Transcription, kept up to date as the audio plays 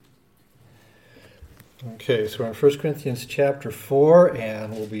Okay, so we're in 1 Corinthians chapter 4,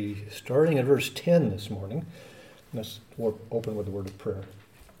 and we'll be starting at verse 10 this morning. Let's open with a word of prayer.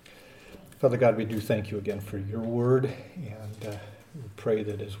 Father God, we do thank you again for your word, and we pray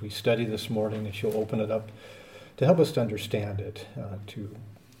that as we study this morning, that you'll open it up to help us to understand it, to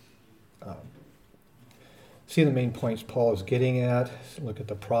see the main points Paul is getting at, look at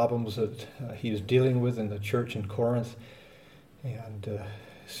the problems that he is dealing with in the church in Corinth, and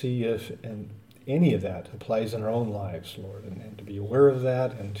see if any of that applies in our own lives, Lord, and to be aware of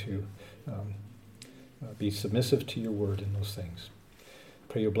that and to be submissive to your word in those things.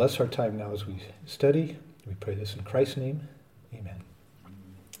 Pray you'll bless our time now as we study. We pray this in Christ's name. Amen.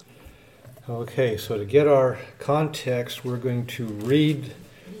 Okay, so to get our context, we're going to read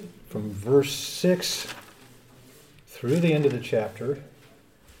from verse 6 through the end of the chapter.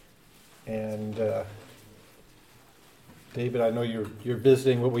 And David, I know you're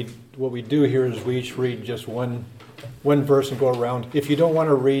visiting. What we do here is we each read just one verse and go around. If you don't want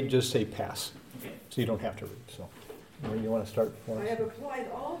to read, just say pass. Okay. So you don't have to read. So, you want to start for us? I have applied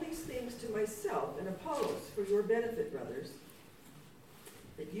all these things to myself and Apollos for your benefit, brothers,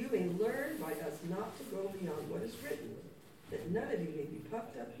 that you may learn by us not to go beyond what is written, that none of you may be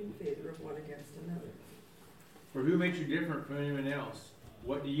puffed up in favor of one against another. For who makes you different from anyone else?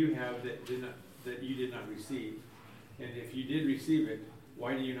 What do you have that you did not receive? And if you did receive it,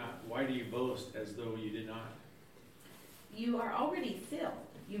 why do you boast as though you did not? You are already filled.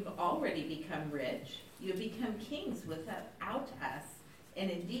 You've already become rich. You have become kings without us. And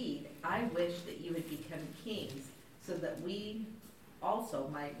indeed, I wish that you had become kings so that we also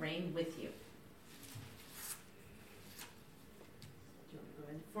might reign with you.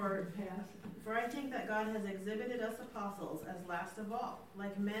 For I think that God has exhibited us apostles as last of all,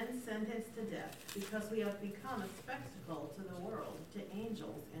 like men sentenced to death, because we have become a spectacle to the world, to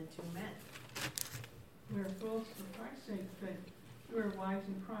angels and to men. We are fools for Christ's sake, but you are wise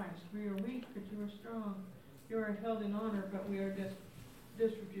in Christ. We are weak, but you are strong. You are held in honor, but we are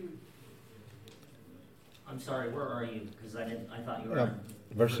disreputed. I'm sorry, where are you? Because I thought you were on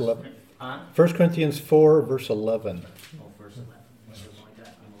verse 11. Huh? 1 Corinthians 4, verse 11. Oh, verse 11. Something like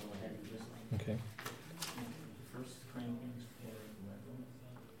that. I'm a little ahead of this one. Okay. 1 Corinthians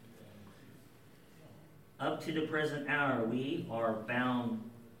 4:11. Up to the present hour, we are bound,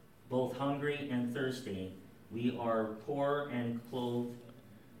 both hungry and thirsty. We are poor,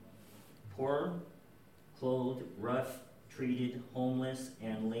 rough treated, homeless,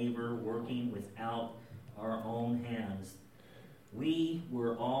 and labor, working without our own hands. We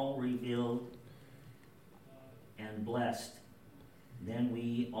were all revealed and blessed. Then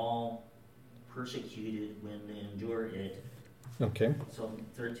we all persecuted when they endure it. Okay. So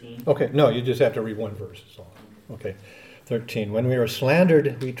 13. Okay, no, you just have to read one verse. So, okay. 13. When we are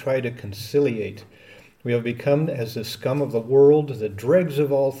slandered, we try to conciliate. We have become as the scum of the world, the dregs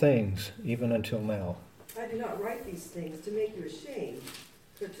of all things, even until now. I do not write these things to make you ashamed,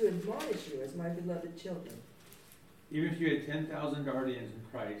 but to admonish you as my beloved children. Even if you had 10,000 guardians in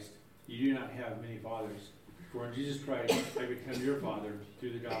Christ, you do not have many fathers. For in Jesus Christ, I become your father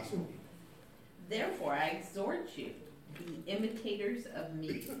through the gospel. Therefore, I exhort you, be imitators of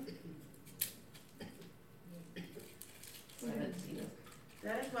me. 17.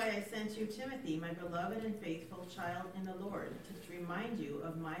 That is why I sent you Timothy, my beloved and faithful child in the Lord, to remind you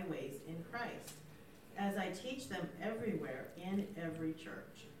of my ways in Christ, as I teach them everywhere in every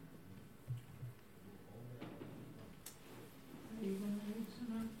church. Are you going to read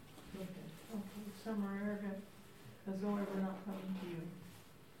some? Okay. Some are arrogant, as though I were not coming to you.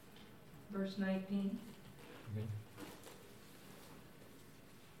 Verse 19. Okay.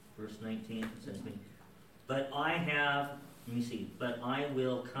 Verse 19 says me, but I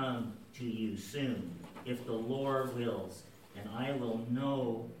will come to you soon, if the Lord wills, and I will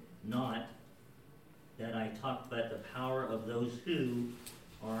know not that I talk but the power of those who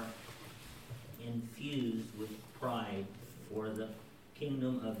are infused with pride, for the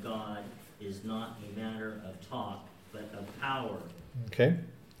kingdom of God is not a matter of talk, but of power. Okay,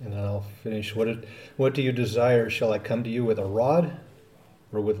 and then I'll finish. What do you desire? Shall I come to you with a rod,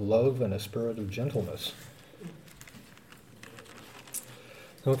 or with love and a spirit of gentleness?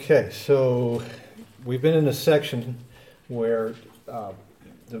 Okay, so we've been in a section where the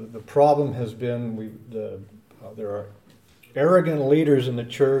problem has been there are arrogant leaders in the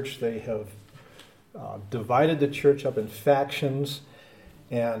church. They have divided the church up in factions,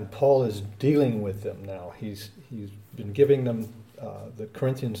 and Paul is dealing with them now. He's been giving them the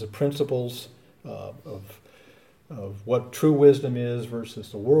Corinthians the principles of what true wisdom is versus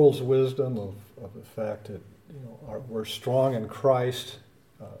the world's wisdom, of the fact that we're strong in Christ.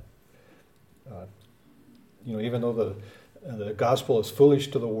 even though the gospel is foolish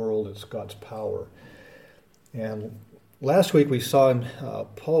to the world, it's God's power. And last week we saw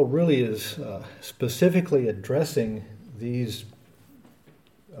Paul really is specifically addressing these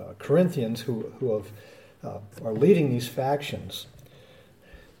Corinthians who are leading these factions.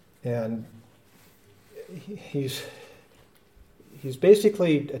 And he's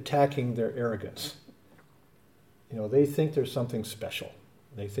basically attacking their arrogance. They think there's something special.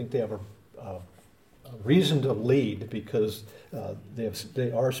 They think they have a reason to lead because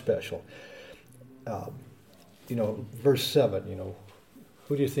they are special. Verse 7,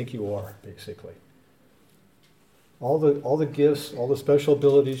 who do you think you are, basically? All the gifts, all the special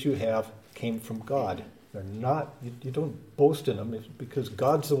abilities you have came from God. They're not, you don't boast in them, it's because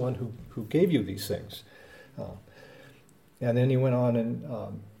God's the one who gave you these things. And then he went on in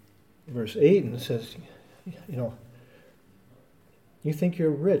verse 8 and says, you think you're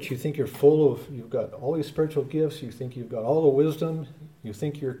rich, you think you've got all these spiritual gifts, you think you've got all the wisdom, you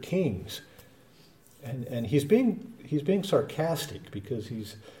think you're kings. And he's being sarcastic because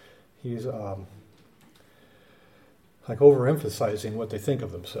he's like overemphasizing what they think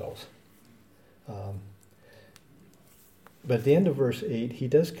of themselves. But at the end of verse 8, he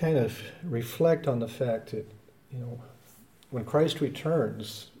does kind of reflect on the fact that, when Christ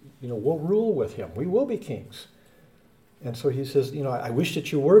returns, we'll rule with him. We will be kings. And so he says, I wish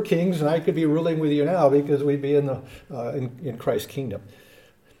that you were kings and I could be ruling with you now because we'd be in Christ's kingdom.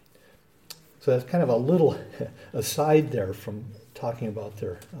 So that's kind of a little aside there from talking about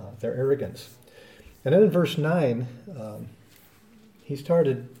their arrogance. And then in verse 9, he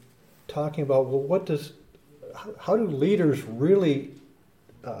started talking about, how do leaders really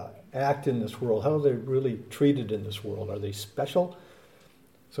act in this world? How are they really treated in this world? Are they special?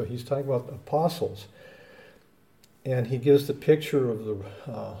 So he's talking about apostles. And he gives the picture of the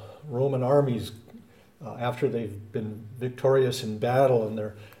Roman armies after they've been victorious in battle, and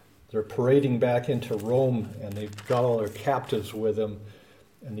they're parading back into Rome, and they've got all their captives with them,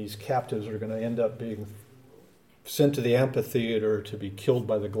 and these captives are going to end up being sent to the amphitheater to be killed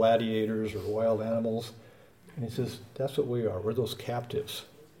by the gladiators or wild animals. And he says, that's what we are. We're those captives.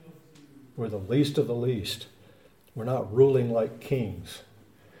 We're the least of the least. We're not ruling like kings.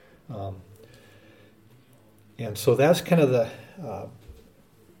 And so that's kind of the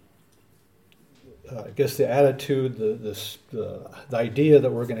attitude, the idea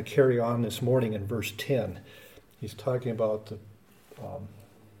that we're going to carry on this morning in verse 10. He's talking about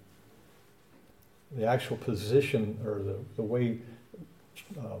the actual position or the way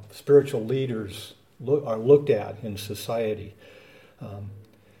spiritual leaders are looked at in society.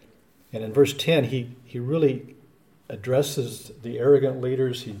 And in verse 10, he really addresses the arrogant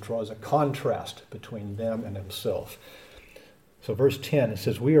leaders. He draws a contrast between them and himself. So verse 10, it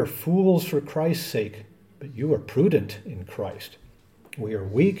says, we are fools for Christ's sake, but you are prudent in Christ. We are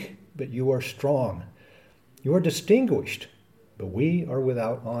weak, but you are strong. You are distinguished, but we are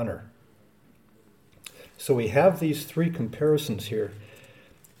without honor. So we have these three comparisons here.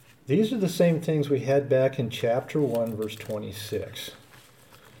 These are the same things we had back in chapter 1, verse 26.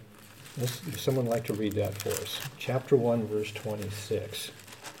 If someone would like to read that for us. Chapter 1, verse 26.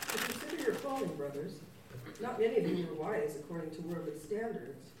 But consider your calling, brothers. Not many of you were wise according to worldly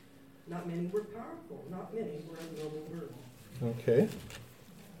standards. Not many were powerful. Not many were of noble birth. Okay.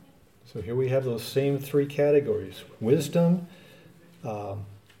 So here we have those same three categories. Wisdom,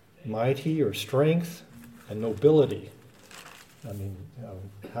 mighty or strength, and nobility.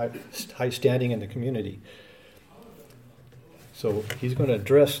 High standing in the community. So he's going to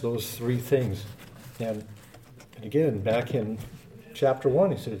address those three things. And again, back in chapter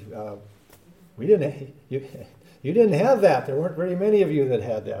 1, he says, you didn't have that. There weren't very many of you that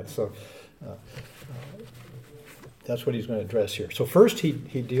had that. So that's what he's going to address here. So first he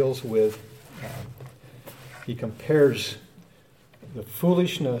deals with, he compares the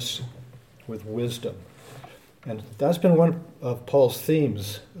foolishness with wisdom. And that's been one of Paul's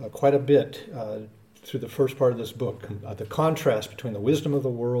themes quite a bit through the first part of this book, the contrast between the wisdom of the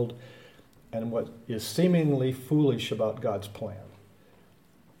world and what is seemingly foolish about God's plan.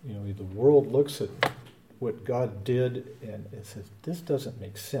 The world looks at what God did and it says, this doesn't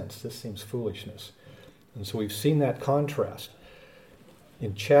make sense. This seems foolishness. And so we've seen that contrast.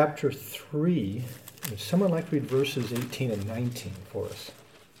 In chapter 3, would someone like to read verses 18 and 19 for us?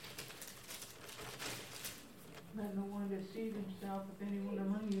 Let no one deceive himself. If anyone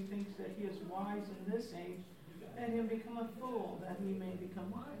among you thinks that he is wise in this age, let him become a fool, that he may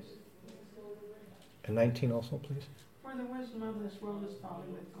become wise. And 19 also, please. For the wisdom of this world is folly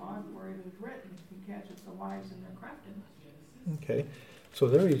with God, for it is written, he catches the wise in their craftiness. Okay. So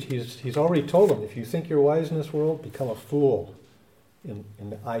there he's already told them, if you think you're wise in this world, become a fool in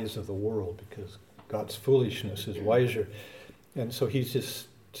the eyes of the world, because God's foolishness is wiser. And so he's just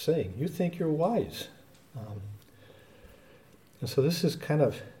saying, you think you're wise. And so this is kind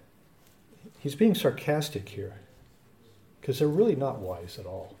of, he's being sarcastic here, because they're really not wise at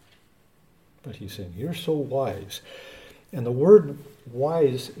all. But he's saying, you're so wise. And the word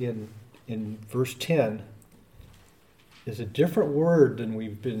wise in verse 10 is a different word than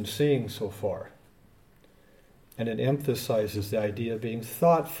we've been seeing so far. And it emphasizes the idea of being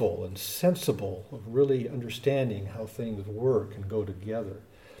thoughtful and sensible, of really understanding how things work and go together.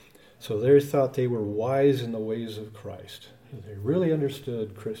 So they thought they were wise in the ways of Christ. They really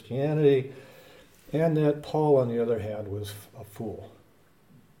understood Christianity, and that Paul, on the other hand, was a fool.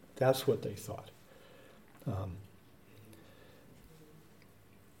 That's what they thought.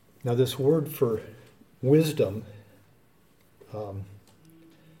 Now this word for wisdom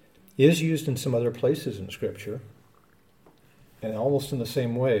is used in some other places in Scripture, and almost in the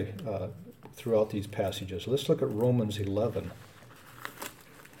same way throughout these passages. Let's look at Romans 11.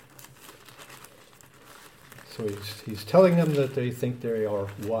 So he's telling them that they think they are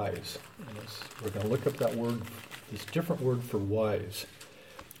wise. And we're going to look up that word, this different word for wise.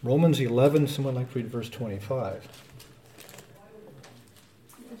 Romans 11, someone like to read verse 25.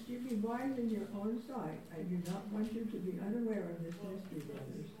 Lest you be wise in your own sight, I do not want you to be unaware of this mystery,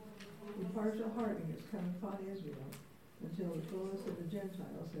 brothers. The partial hardening has come upon Israel, until the fullness of the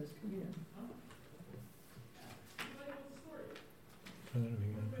Gentiles has come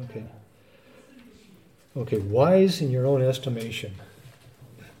in. Okay. Okay, wise in your own estimation.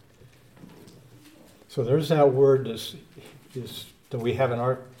 So there's that word that we have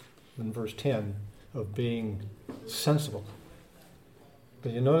in verse 10 of being sensible.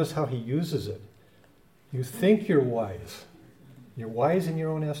 But you notice how he uses it. You think you're wise. You're wise in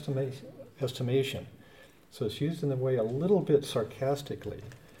your own estimation. So it's used in a way a little bit sarcastically.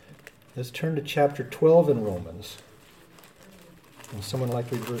 Let's turn to chapter 12 in Romans. And someone like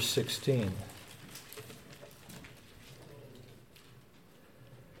to read verse 16.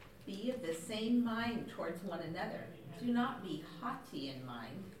 Be of the same mind towards one another. Do not be haughty in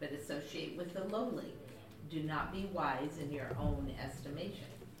mind, but associate with the lowly. Do not be wise in your own estimation.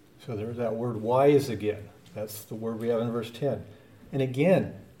 So there's that word wise again. That's the word we have in verse 10. And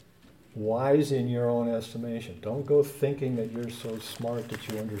again, wise in your own estimation. Don't go thinking that you're so smart that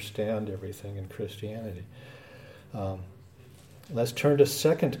you understand everything in Christianity. Let's turn to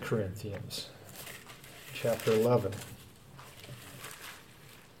 2 Corinthians, chapter 11.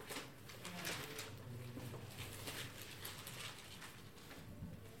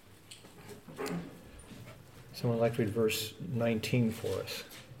 Someone like to read verse 19 for us.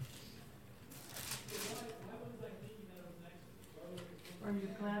 Or you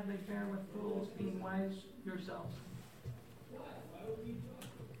gladly bear with fools, being wise yourselves.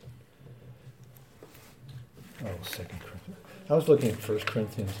 Oh, 2 Corinthians. I was looking at 1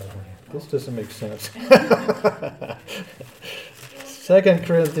 Corinthians. I was like, this doesn't make sense. 2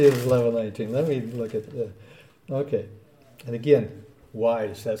 Corinthians 11:19. Let me look at the... Okay. And again,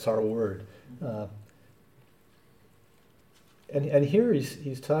 wise, that's our word. And here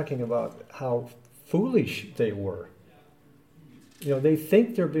he's talking about how foolish they were. You know, they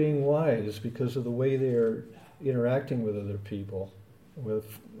think they're being wise because of the way they're interacting with other people, with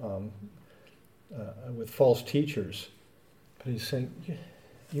false teachers. But he's saying,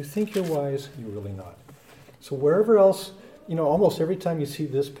 you think you're wise, you're really not. So wherever else, you know, almost every time you see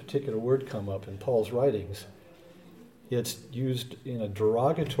this particular word come up in Paul's writings, it's used in a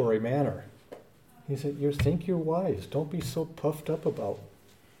derogatory manner. He said, you think you're wise. Don't be so puffed up about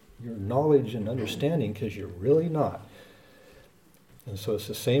your knowledge and understanding, because you're really not. And so it's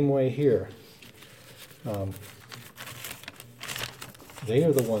the same way here. They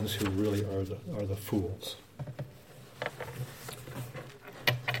are the ones who really are the fools.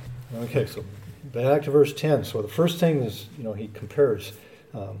 Okay, so back to verse 10. So the first thing is, you know, he compares,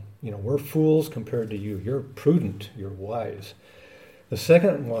 we're fools compared to you. You're prudent, you're wise. The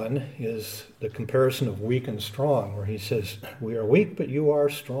second one is the comparison of weak and strong, where he says, we are weak, but you are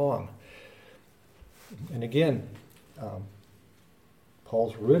strong. And again,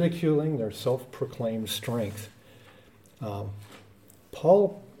 Paul's ridiculing their self-proclaimed strength.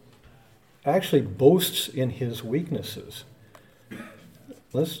 Paul actually boasts in his weaknesses.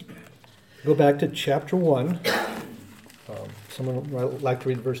 Let's go back to chapter 1. Someone would like to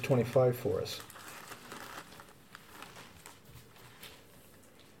read verse 25 for us.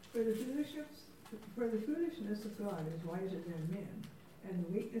 For the foolishness of God is wiser than men, and the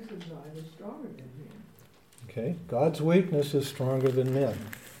weakness of God is stronger than men. Okay? God's weakness is stronger than men.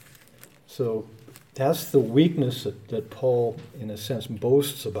 So that's the weakness that Paul, in a sense,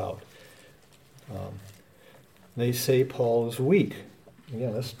 boasts about. They say Paul is weak.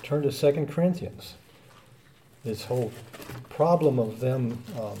 Again, let's turn to 2 Corinthians. This whole problem of them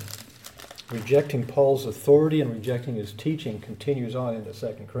rejecting Paul's authority and rejecting his teaching continues on into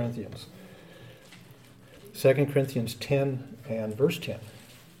 2 Corinthians. 2 Corinthians 10 and verse 10.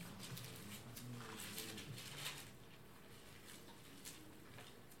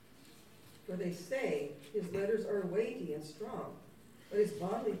 For they say his letters are weighty and strong, but his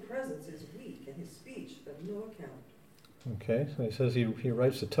bodily presence is weak and his speech of no account. Okay, so he says he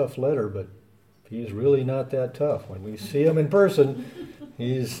writes a tough letter, but he's really not that tough. When we see him in person,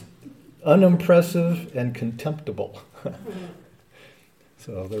 he's unimpressive and contemptible.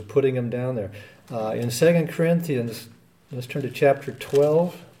 So they're putting him down there. In 2 Corinthians, let's turn to chapter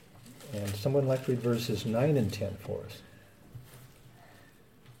 12, and someone like to read verses 9 and 10 for us.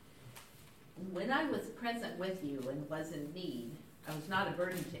 When I was present with you and was in need, I was not a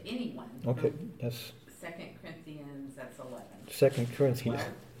burden to anyone. Okay, that's 2 Corinthians, that's 11. 2 Corinthians,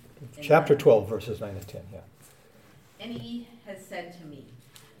 12. chapter 12, verses 9 and 10, yeah. And he has said to me,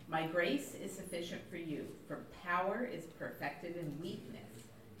 my grace is sufficient for you, for power is perfected in weakness.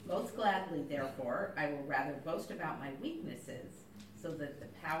 Most gladly, therefore, I will rather boast about my weaknesses, so that the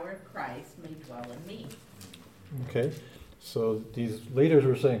power of Christ may dwell in me. Okay, so these leaders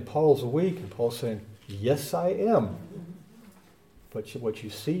were saying, Paul's weak, and Paul's saying, yes, I am. But what you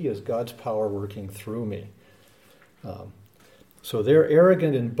see is God's power working through me. So they're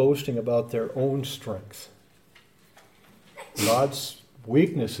arrogant in boasting about their own strength. God's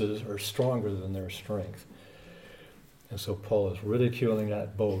weaknesses are stronger than their strength. And so Paul is ridiculing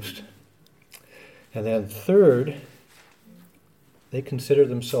that boast. And then third, they consider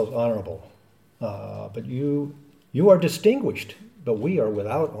themselves honorable. But you are distinguished, but we are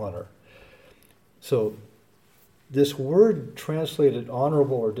without honor. So this word translated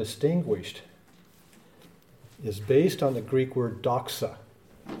honorable or distinguished is based on the Greek word doxa.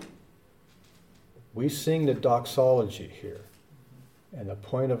 We sing the doxology here. And the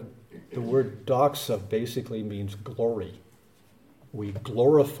point of the word doxa basically means glory. We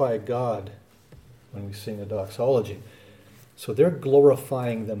glorify God when we sing the doxology. So they're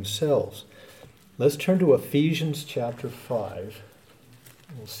glorifying themselves. Let's turn to Ephesians chapter 5.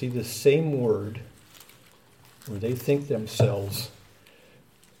 We'll see the same word where they think themselves,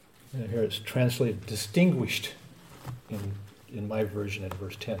 and here it's translated distinguished in my version in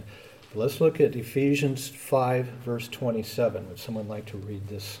verse 10. But let's look at Ephesians 5, verse 27. Would someone like to read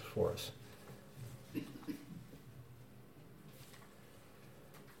this for us?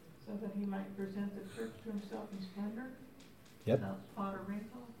 So that he might present the church to himself in splendor, Yep. without spot or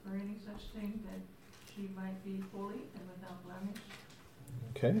wrinkle, or any such thing, that she might be holy and without blemish.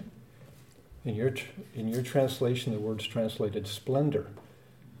 Okay. In your translation, the word's translated splendor.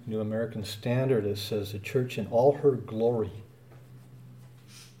 New American Standard, it says the church in all her glory.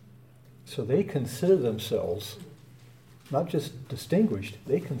 So they consider themselves not just distinguished,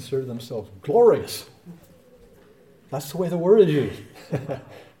 they consider themselves glorious. That's the way the word is used.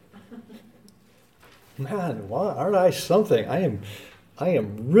 Man, why aren't I something? I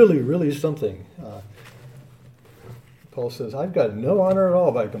am really, really something. Paul says, I've got no honor at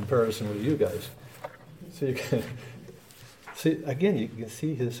all by comparison with you guys. So you can see, again, you can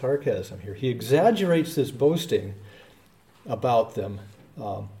see his sarcasm here. He exaggerates this boasting about them,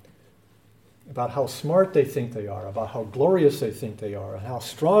 about how smart they think they are, about how glorious they think they are, and how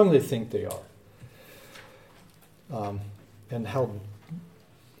strong they think they are, and how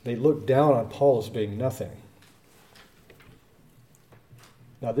they look down on Paul as being nothing.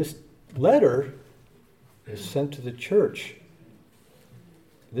 Now this letter is sent to the church.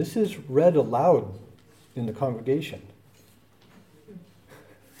 This is read aloud in the congregation.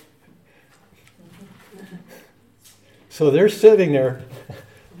 So they're sitting there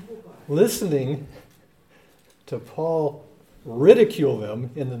listening to Paul ridicule them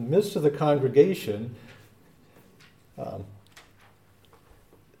in the midst of the congregation.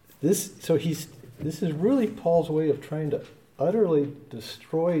 This is really Paul's way of trying to utterly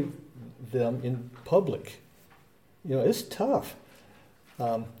destroy them in public. You know, it's tough.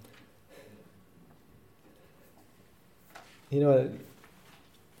 The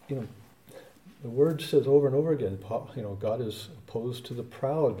word says over and over again, God is opposed to the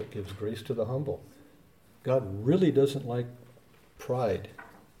proud but gives grace to the humble. God really doesn't like pride.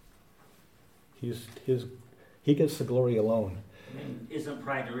 He gets the glory alone. I mean, isn't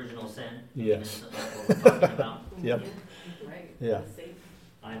pride original sin? Yes. Isn't that what we're talking about? Yep. Right. Yeah.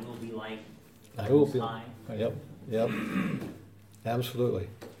 I will be like I will Most be. High. Yep, absolutely.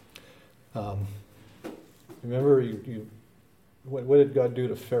 Remember, what did God do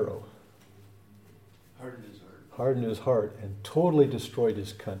to Pharaoh? Harden his heart. Hardened his heart and totally destroyed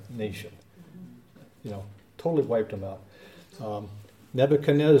his nation. Totally wiped him out.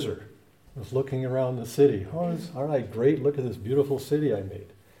 Nebuchadnezzar was looking around the city. Oh, all right, great, look at this beautiful city I made.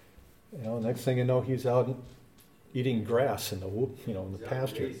 Next thing you know, he's out eating grass in the in the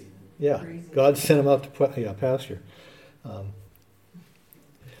pasture. Crazy. Yeah, Crazy. God sent him out to pasture. And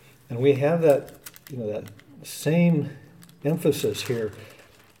we have that, that same emphasis here.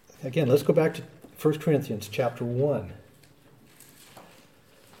 Again, let's go back to 1 Corinthians chapter 1.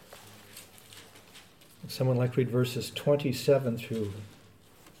 Someone like to read verses 27 through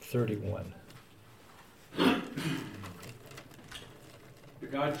 31. But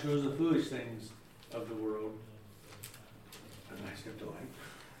God chose the foolish things of the world. I skipped a line.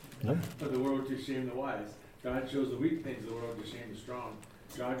 No? Of the world to shame the wise. God chose the weak things of the world to shame the strong.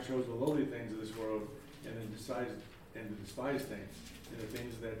 God chose the lowly things of this world and the despised things, and the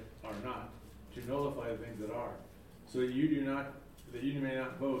things that are not, to nullify the things that are, so that you may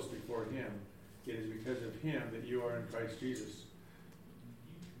not boast before him. It is because of him that you are in Christ Jesus,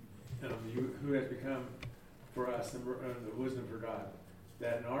 who has become for us the wisdom for God,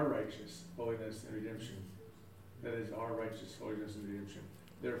 that in our righteous holiness and redemption, that is our righteous holiness and redemption.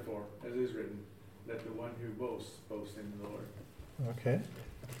 Therefore, as is written, let the one who boasts boast in the Lord. Okay.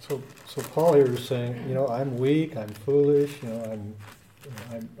 So Paul here is saying, I'm weak, I'm foolish, I'm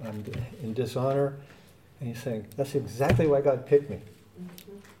in dishonor. And he's saying, that's exactly why God picked me.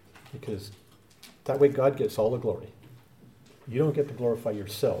 Because that way God gets all the glory. You don't get to glorify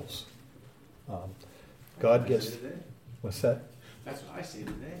yourselves. God gets... What's that? That's what I see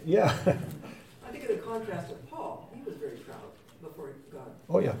today. Yeah. I think in contrast with Paul, he was very proud before God.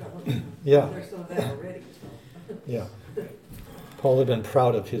 Oh, yeah. got him. Yeah. There's some of that already. So. Yeah. Paul had been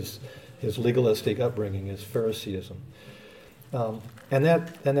proud of his legalistic upbringing, his Phariseeism. And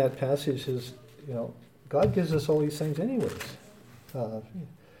that passage is, God gives us all these things anyways.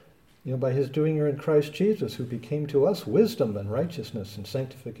 By his doing here in Christ Jesus, who became to us wisdom and righteousness and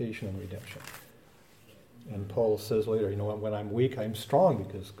sanctification and redemption. And Paul says later, when I'm weak, I'm strong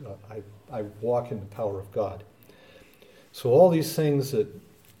because I walk in the power of God. So all these things that,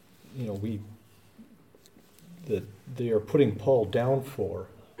 that they are putting Paul down for,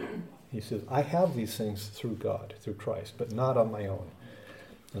 he says, I have these things through God, through Christ, but not on my own.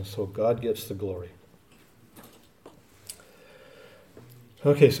 And so God gets the glory.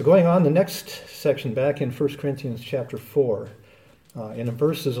 Okay, so going on, the next section back in 1 Corinthians chapter 4, in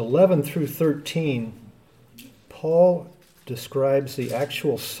verses 11 through 13, Paul describes the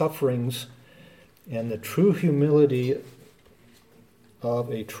actual sufferings and the true humility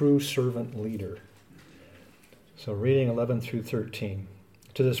of a true servant leader. So reading 11 through 13.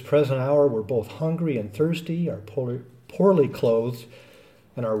 To this present hour we're both hungry and thirsty, are poorly clothed,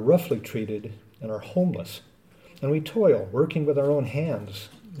 and are roughly treated, and are homeless. And we toil, working with our own hands.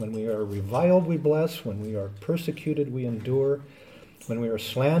 When we are reviled, we bless. When we are persecuted, we endure. When we are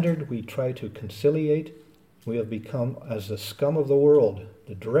slandered, we try to conciliate. We have become as the scum of the world,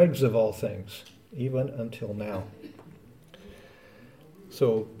 the dregs of all things, even until now.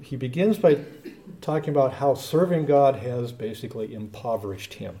 So he begins by talking about how serving God has basically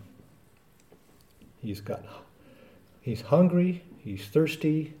impoverished him. He's hungry, he's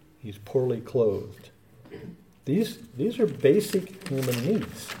thirsty, he's poorly clothed. These are basic human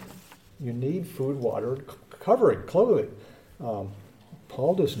needs. You need food, water, covering, clothing.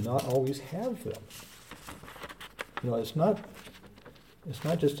 Paul does not always have them. It's not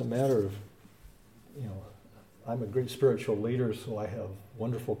just a matter of, I'm a great spiritual leader, so I have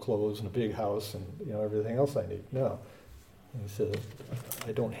wonderful clothes and a big house and everything else I need. No, he says,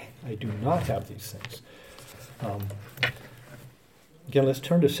 I do not have these things. Again, let's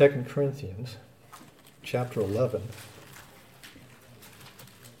turn to 2 Corinthians, chapter 11.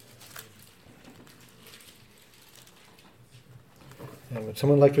 And would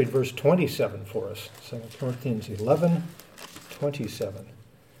someone like to read verse 27 for us? 2 Corinthians 11, 27.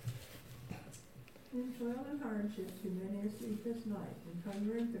 In toil and hardships, you many are sleepless night, in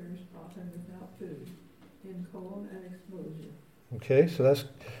hunger and thirst, often without food, in cold and exposure. Okay, so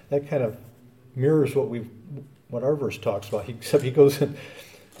that kind of mirrors what our verse talks about. Except he goes in,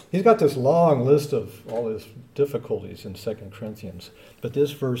 he's got this long list of all his difficulties in 2 Corinthians, but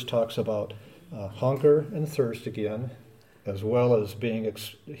this verse talks about hunger and thirst again, as well as being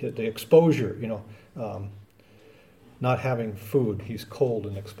the exposure. Not having food. He's cold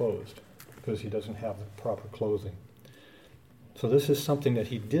and exposed because he doesn't have the proper clothing. So this is something that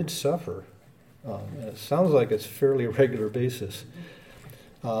he did suffer And it sounds like it's fairly regular basis.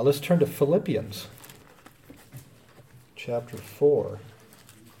 Let's turn to Philippians, chapter 4.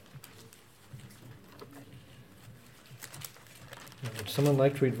 Would someone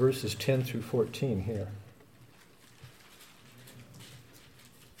like to read verses 10 through 14 here?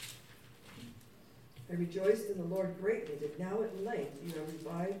 I rejoiced in the Lord greatly that now at length you have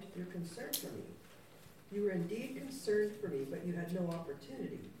revived your concern for me. You were indeed concerned for me, but you had no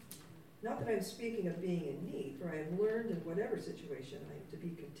opportunity. Not that I am speaking of being in need, for I have learned in whatever situation I am to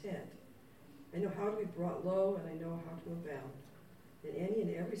be content. I know how to be brought low, and I know how to abound. In any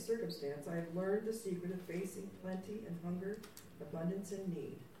and every circumstance, I have learned the secret of facing plenty and hunger, abundance and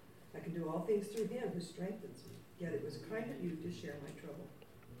need. I can do all things through him who strengthens me. Yet it was kind of you to share my trouble.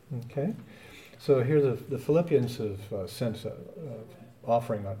 Okay. So here the Philippians have sent an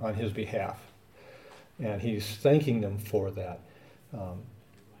offering on his behalf. And he's thanking them for that.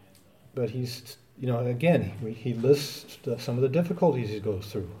 But he's, again, he lists some of the difficulties he goes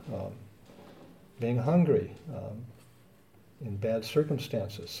through. Being hungry, in bad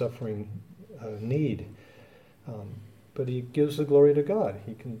circumstances, suffering need. But he gives the glory to God.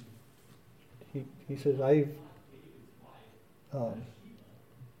 He says,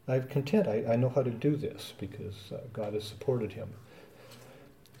 I'm content. I know how to do this because God has supported him.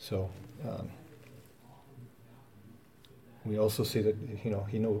 So we also see that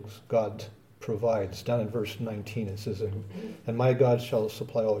he knows God provides. Down in verse 19 it says, "And my God shall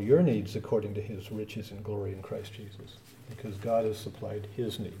supply all your needs according to his riches and glory in Christ Jesus," because God has supplied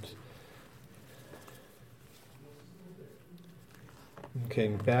his needs. Okay,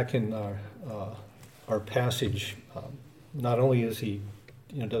 back in our passage, not only is he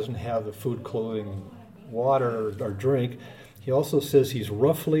doesn't have the food, clothing, water, or drink, he also says he's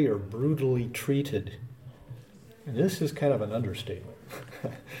roughly or brutally treated. And this is kind of an understatement.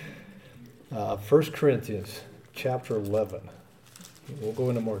 1 Corinthians chapter 11. We'll go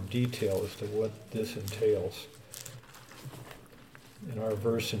into more detail as to what this entails. In our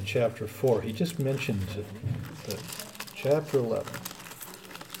verse in chapter 4, he just mentions it. But chapter 11.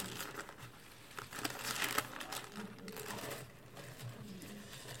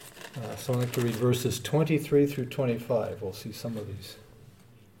 So I'd like to read verses 23 through 25. We'll see some of these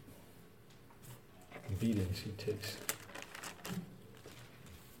beatings he takes.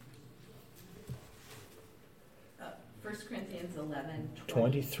 1 Corinthians 11,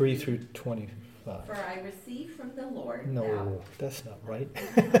 23 through 25. For I received from the Lord. No, that's not right.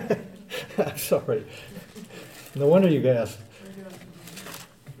 I'm sorry. No wonder you guys.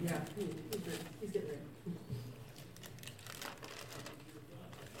 Yeah, he's getting there.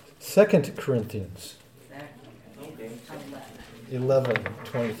 2 Corinthians Okay. 11,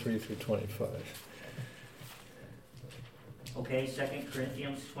 23 through 25. Okay, 2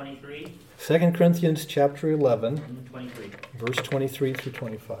 Corinthians 23 2 Corinthians chapter 11, and 23. verse 23 through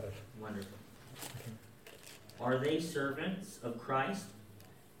 25. Wonderful. Are they servants of Christ?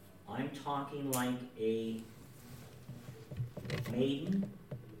 I'm talking like a maiden.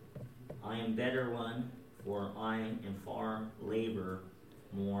 I am better one, for I am far labor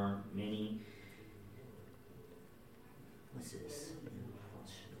more many. What's this?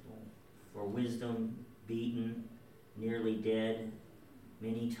 For wisdom beaten, nearly dead.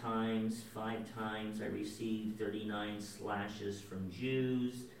 Many times, 5 times I received 39 slashes from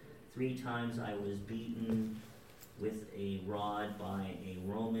Jews. 3 times I was beaten with a rod by a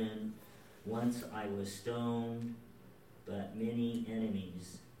Roman. Once I was stoned, but many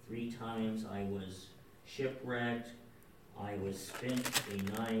enemies. 3 times I was shipwrecked. I was spent a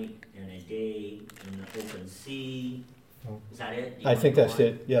night and a day in the open sea. Is that it? I think that's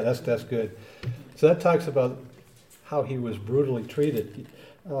it. Yeah, that's good. So that talks about how he was brutally treated.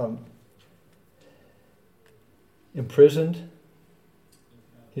 Imprisoned.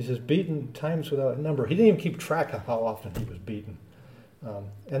 He says beaten times without number. He didn't even keep track of how often he was beaten.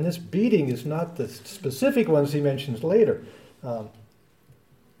 And this beating is not the specific ones he mentions later.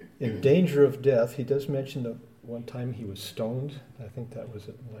 In danger of death, he does mention that one time he was stoned. I think that was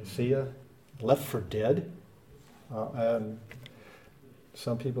at Lycia. Left for dead. And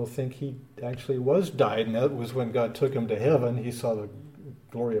some people think he actually was died, and that was when God took him to heaven. He saw the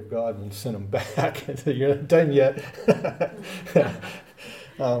glory of God and sent him back. You're not done yet.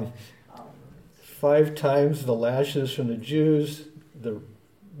 5 times the lashes from the Jews. The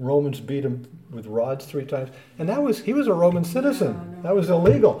Romans beat him with rods 3 times. And he was a Roman citizen. No. That was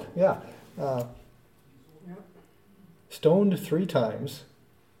illegal. Yeah. Yep. Stoned 3 times.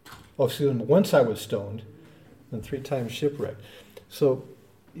 Oh, excuse me, once I was stoned, and 3 times shipwrecked. So,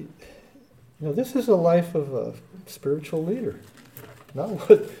 this is a life of a spiritual leader.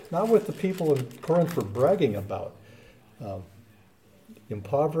 not what the people in Corinth were bragging about.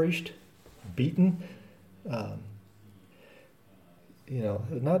 Impoverished, beaten, not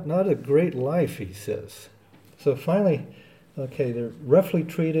a great life, he says. So finally, okay, they're roughly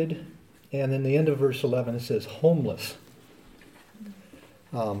treated, and in the end of verse 11 it says homeless.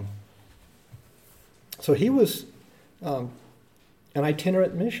 So he was an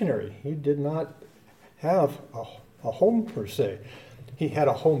itinerant missionary. He did not have a home per se. He had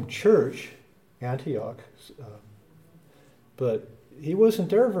a home church, Antioch, but he wasn't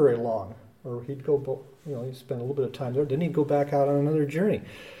there very long. Or he'd go, he'd spend a little bit of time there. Then he'd go back out on another journey.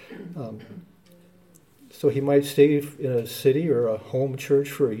 So he might stay in a city or a home church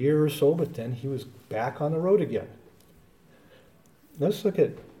for a year or so, but then he was back on the road again. Let's look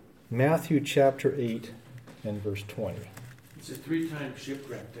at Matthew chapter 8 and verse 20. It's a 3-time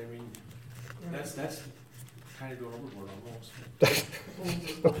shipwrecked. I mean, that's kind of going overboard almost.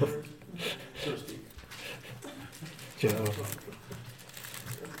 So to speak. Joe.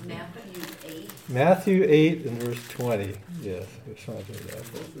 Matthew 8. Matthew 8 and verse 20. Yes, it's not like that. Most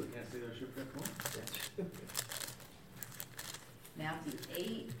of it can't say they're shipwrecked once. Matthew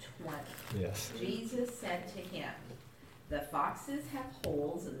 8:20. Yes. Jesus said to him, "The foxes have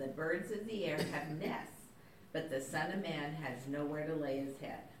holes and the birds of the air have nests, but the Son of Man has nowhere to lay his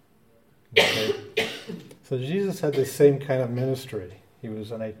head." Okay. So Jesus had the same kind of ministry. He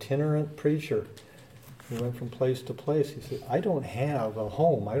was an itinerant preacher. He went from place to place. He said, I don't have a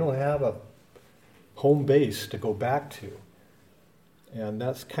home. I don't have a home base to go back to. And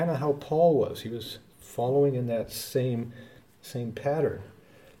that's kind of how Paul was. He was following in that same pattern,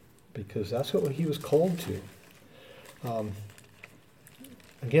 because that's what he was called to.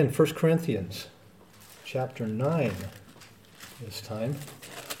 Again, 1 Corinthians chapter 9 this time.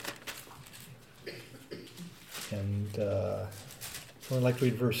 And I'd like to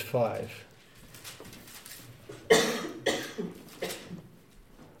read verse 5.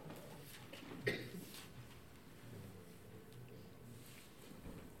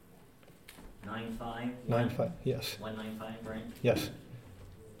 Nine five, yes. 195, right? Yes.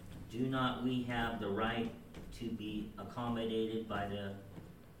 Do not we have the right to be accommodated by the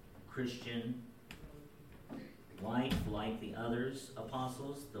Christian life like the others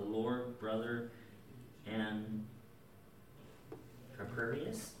apostles, the Lord, brother, and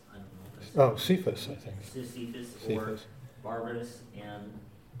Papirius? I don't know. Oh, Cephas, I think. Sisyphus or Cephas. Barnabas, and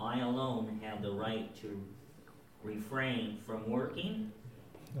I alone have the right to refrain from working.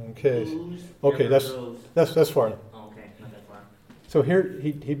 Okay. Whose Okay, ever goes. that's far enough. Oh, okay, not that far. So here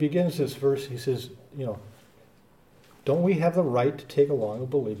he begins this verse. He says, don't we have the right to take along a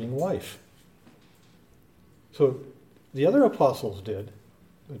believing wife? So the other apostles did,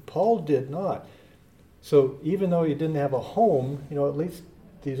 but Paul did not. So even though he didn't have a home, at least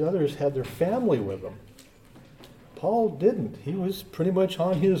these others had their family with them. Paul didn't. He was pretty much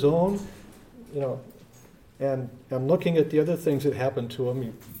on his own, and I'm looking at the other things that happened to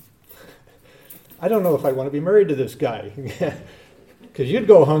him. I don't know if I want to be married to this guy, because you'd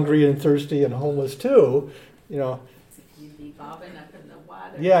go hungry and thirsty and homeless too, You'd be bobbing up in the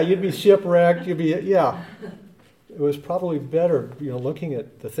water. Yeah, you'd be shipwrecked. It was probably better, looking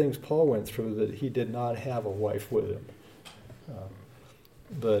at the things Paul went through, that he did not have a wife with him.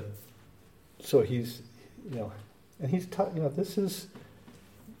 But so he's, and he's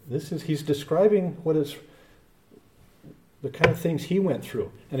he's describing what is the kind of things he went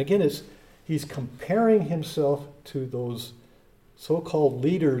through. And again, he's comparing himself to those so-called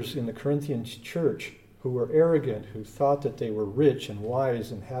leaders in the Corinthian church who were arrogant, who thought that they were rich and wise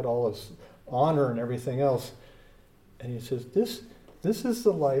and had all this honor and everything else. And he says, this is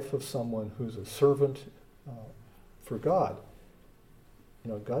the life of someone who's a servant for God.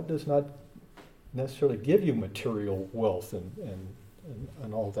 God does not necessarily give you material wealth and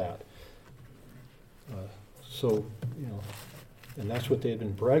all that. And that's what they had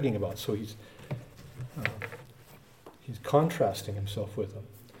been bragging about. So he's contrasting himself with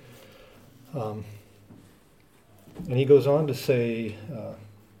them. And he goes on to say,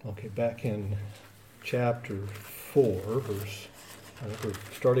 back in chapter 4, we're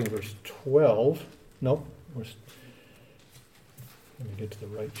starting verse 12. Nope, let me get to the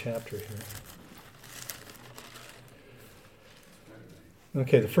right chapter here.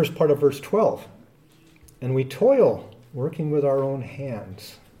 Okay, the first part of verse 12. And we toil, working with our own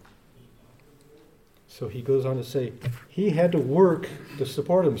hands. So he goes on to say, he had to work to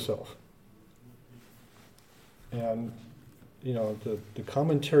support himself. And, the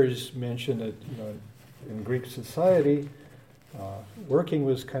commentaries mention that, in Greek society, working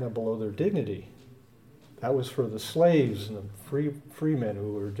was kind of below their dignity. That was for the slaves and the free men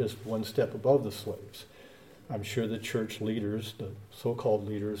who were just one step above the slaves. I'm sure the church leaders, the so-called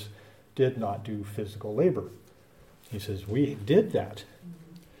leaders, did not do physical labor. He says, we did that.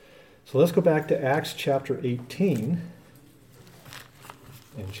 So let's go back to Acts chapter 18.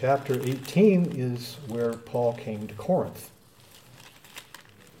 And chapter 18 is where Paul came to Corinth.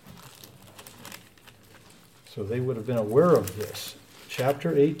 So they would have been aware of this.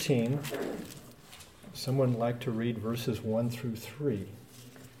 Chapter 18, someone like to read verses 1 through 3.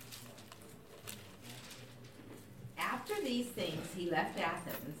 After these things, he left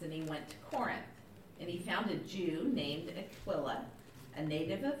Athens and he went to Corinth. And he found a Jew named Aquila, a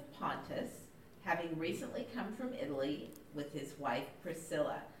native of Pontus, having recently come from Italy with his wife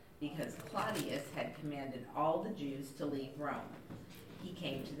Priscilla, because Claudius had commanded all the Jews to leave Rome. He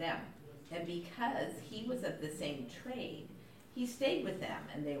came to them. And because he was of the same trade, he stayed with them,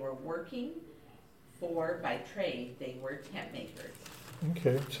 and they were working, for by trade they were tent makers.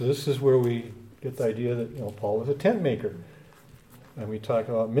 Okay, so this is where we get the idea that, Paul was a tent maker. And we talk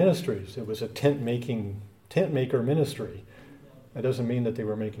about ministries. It was a tent maker ministry. That doesn't mean that they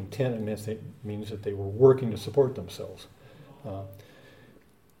were making tent, it means that they were working to support themselves.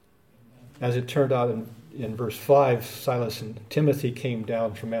 As it turned out in verse 5, Silas and Timothy came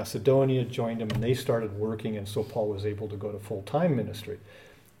down from Macedonia, joined him, and they started working, and so Paul was able to go to full-time ministry.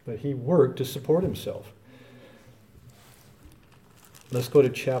 But he worked to support himself. Let's go to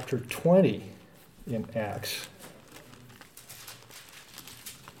chapter 20 in Acts.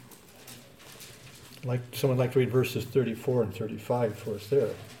 Someone like to read verses 34 and 35 for us there.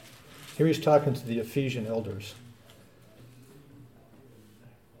 Here he's talking to the Ephesian elders.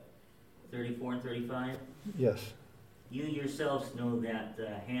 34 and 35? Yes. You yourselves know that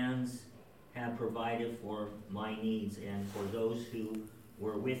the hands have provided for my needs and for those who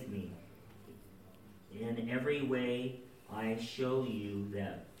were with me. In every way, I show you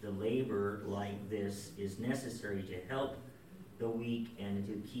that the labor like this is necessary to help the weak and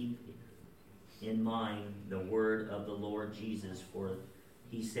to keep in mind the word of the Lord Jesus, for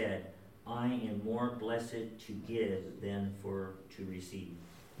he said, I am more blessed to give than to receive.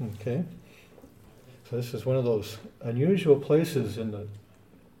 Okay. So this is one of those unusual places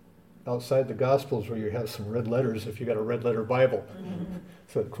outside the Gospels where you have some red letters if you got a red letter Bible.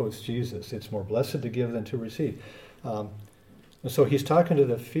 So it quotes Jesus. It's more blessed to give than to receive. And so he's talking to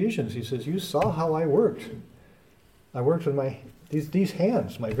the Ephesians. He says, you saw how I worked. I worked with these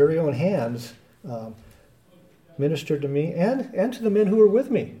hands, my very own hands, ministered to me and to the men who were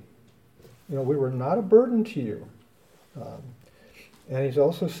with me. We were not a burden to you. And he's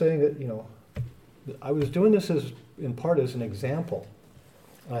also saying that, I was doing this in part as an example.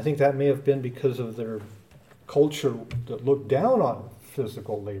 And I think that may have been because of their culture that looked down on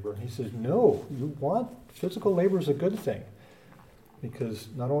physical labor. And he says, no, physical labor is a good thing. Because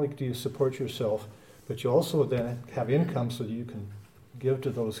not only do you support yourself, but you also then have income so that you can give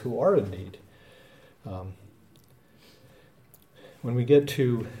to those who are in need. When we get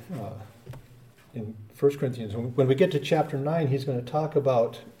to, in 1 Corinthians, when we get to chapter 9, he's going to talk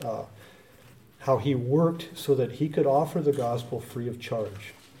about how he worked so that he could offer the gospel free of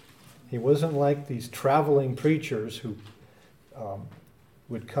charge. He wasn't like these traveling preachers who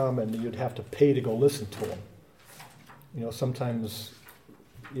would come and you'd have to pay to go listen to them. Sometimes,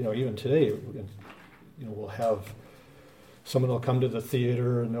 even today, we'll have someone will come to the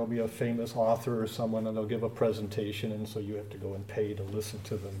theater and there'll be a famous author or someone and they'll give a presentation, and so you have to go and pay to listen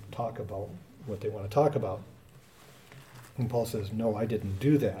to them talk about what they want to talk about. And Paul says, no, I didn't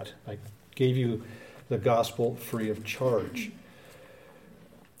do that. I gave you the gospel free of charge.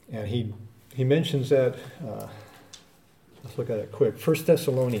 And he mentions that, let's look at it quick. 1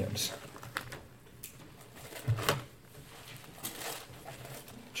 Thessalonians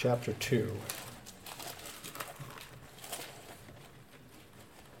chapter 2.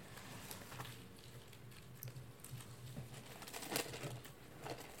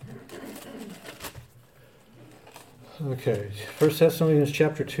 Okay, 1 Thessalonians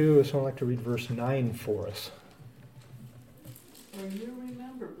chapter 2, someone like to read verse 9 for us. For you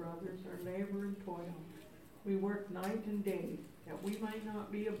remember, brothers, our labor and toil. We work night and day, that we might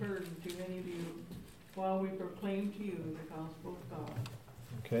not be a burden to any of you, while we proclaim to you the gospel of God.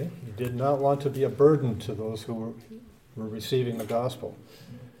 Okay, he did not want to be a burden to those who were receiving the gospel.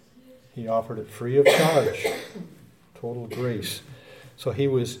 He offered it free of charge, total grace. So he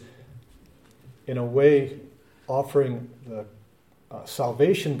was, in a way, offering the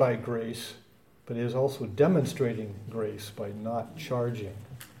salvation by grace, but is also demonstrating grace by not charging,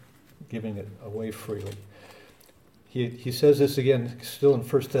 giving it away freely. He says this again, still in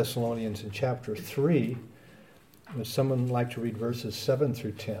 1 Thessalonians in chapter 3, Would someone like to read verses 7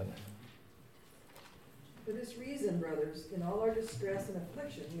 through 10? For this reason, brothers, in all our distress and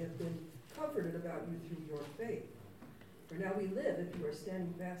affliction, we have been comforted about you through your faith. For now we live if you are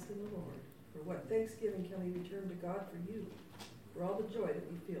standing fast in the Lord. For what thanksgiving can we return to God for you, for all the joy that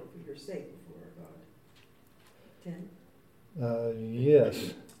we feel for your sake before our God? 10.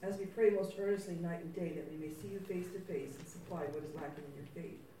 Yes. As we pray most earnestly night and day that we may see you face to face and supply what is lacking in your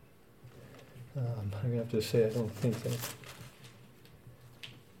faith. I'm going to have to say I don't think that.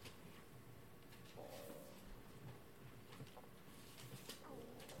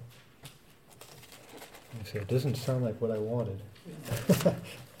 I say it doesn't sound like what I wanted.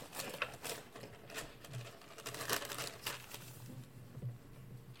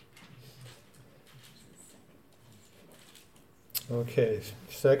 Okay,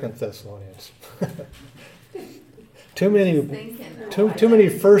 2 Thessalonians. Too many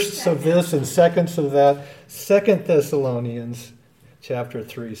firsts of this and seconds of that. 2 Thessalonians chapter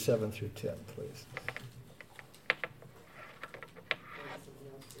 3, 7 through 10, please.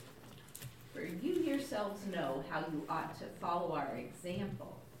 For you yourselves know how you ought to follow our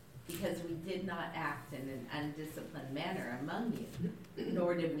example, because we did not act in an undisciplined manner among you,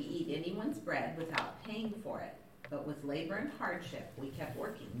 nor did we eat anyone's bread without paying for it, but with labor and hardship we kept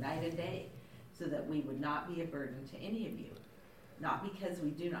working night and day, so that we would not be a burden to any of you. Not because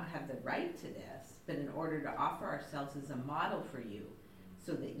we do not have the right to this, but in order to offer ourselves as a model for you,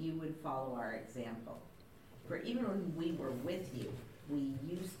 so that you would follow our example. For even when we were with you, we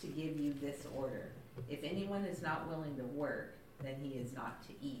used to give you this order: if anyone is not willing to work, then he is not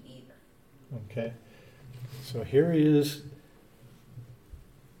to eat either. Okay. So here he is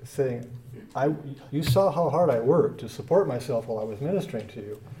saying, you saw how hard I worked to support myself while I was ministering to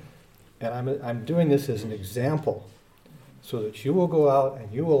you. And I'm doing this as an example so that you will go out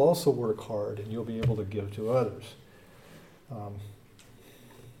and you will also work hard and you'll be able to give to others.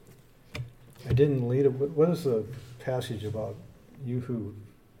 I didn't lead it. What is the passage about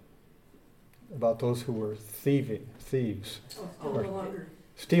about those who were thieves? Oh, no longer.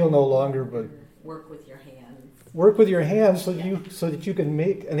 Steal no longer, but Work with your hands. work with your hands so that you can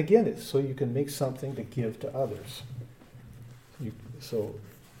make, and again, it's so you can make something to give to others.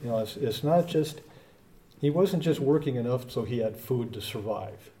 It's not just, he wasn't just working enough so he had food to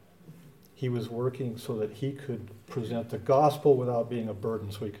survive. He was working so that he could present the gospel without being a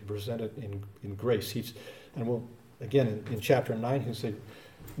burden, so he could present it in grace. In chapter 9, he said,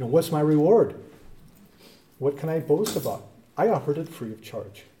 what's my reward? What can I boast about? I offered it free of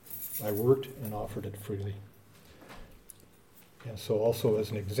charge. I worked and offered it freely. And so also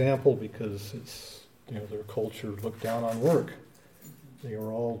as an example, because it's, their culture looked down on work. They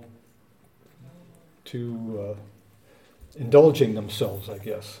were all too indulging themselves, I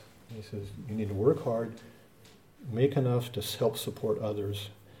guess. He says, you need to work hard, make enough to help support others.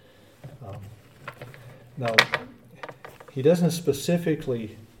 Now, he doesn't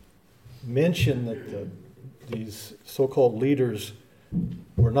specifically mention that these so-called leaders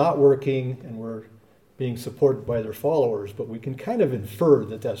were not working and were being supported by their followers, but we can kind of infer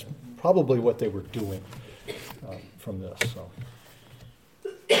that that's probably what they were doing from this. So.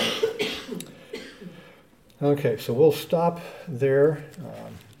 Okay, so we'll stop there.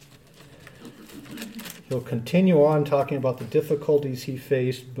 He'll continue on talking about the difficulties he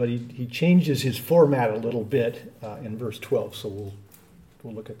faced, but he changes his format a little bit in verse 12, so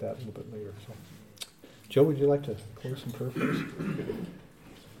we'll look at that a little bit later. So, Joe, would you like to close in prayer, please?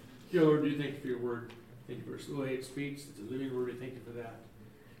 Dear Lord, we thank you for your word. Thank you for the way it speaks. It's a living word. We thank you for that.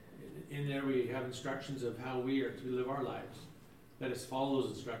 In there we have instructions of how we are to live our lives. Let us follow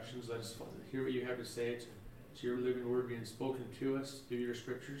those instructions. Let us hear what you have to say. It's your living word being spoken to us through your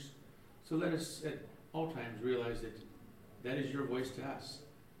scriptures. So let us at all times realize that is your voice to us,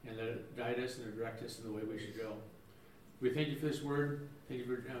 and let it guide us and direct us in the way we should go. We thank you for this word. Thank you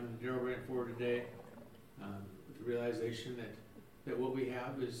for Daryl bringing forward today with the realization that what we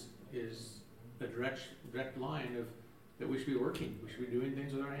have is a direct line of that we should be working. We should be doing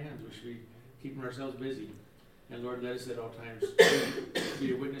things with our hands. We should be keeping ourselves busy. And Lord, let us at all times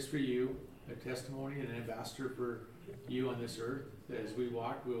be a witness for you, a testimony and an ambassador for you on this earth. That as we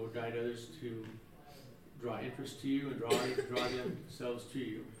walk, we will guide others to draw interest to you and draw themselves to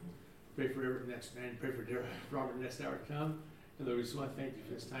you. Pray for Robert next hour to come. And Lord, we just want to thank you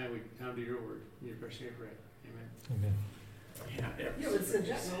for this time we come to your word. In your precious name, pray. Amen. Amen. Yeah, You haven't said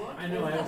that in a long time. I know.